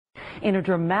In a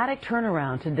dramatic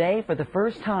turnaround today, for the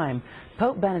first time,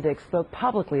 Pope Benedict spoke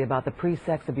publicly about the priest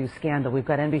sex abuse scandal. We've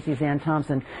got NBC's Ann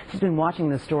Thompson. She's been watching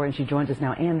this story and she joins us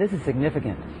now. Ann, this is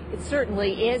significant. It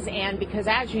certainly is, Ann, because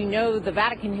as you know, the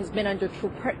Vatican has been under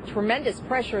tremendous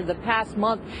pressure the past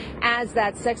month as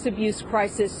that sex abuse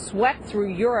crisis swept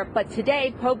through Europe. But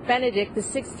today, Pope Benedict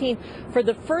XVI, for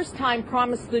the first time,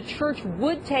 promised the church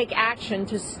would take action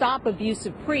to stop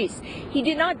abusive priests. He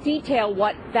did not detail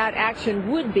what that action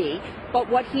would be, but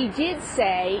what he did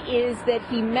say is that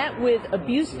he met with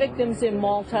abuse victims in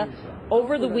Malta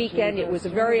over the weekend. It was a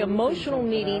very emotional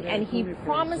meeting, and he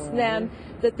promised them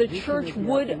that the church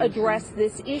would address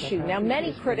this issue. Now,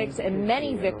 many critics and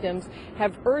many victims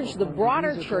have urged the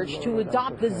broader church to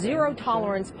adopt the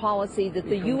zero-tolerance policy that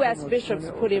the U.S.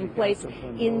 bishops put in place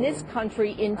in this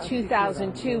country in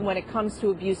 2002 when it comes to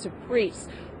abusive priests.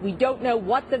 We don't know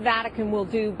what the Vatican will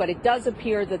do, but it does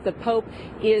appear that the Pope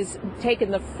is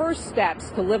taking the first steps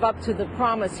to live up to the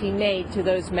promise he made to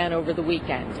those men over the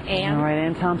weekend. Ann? All right,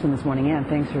 Ann Thompson this morning. Ann,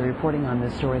 thanks for reporting on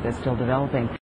this story that's still developing.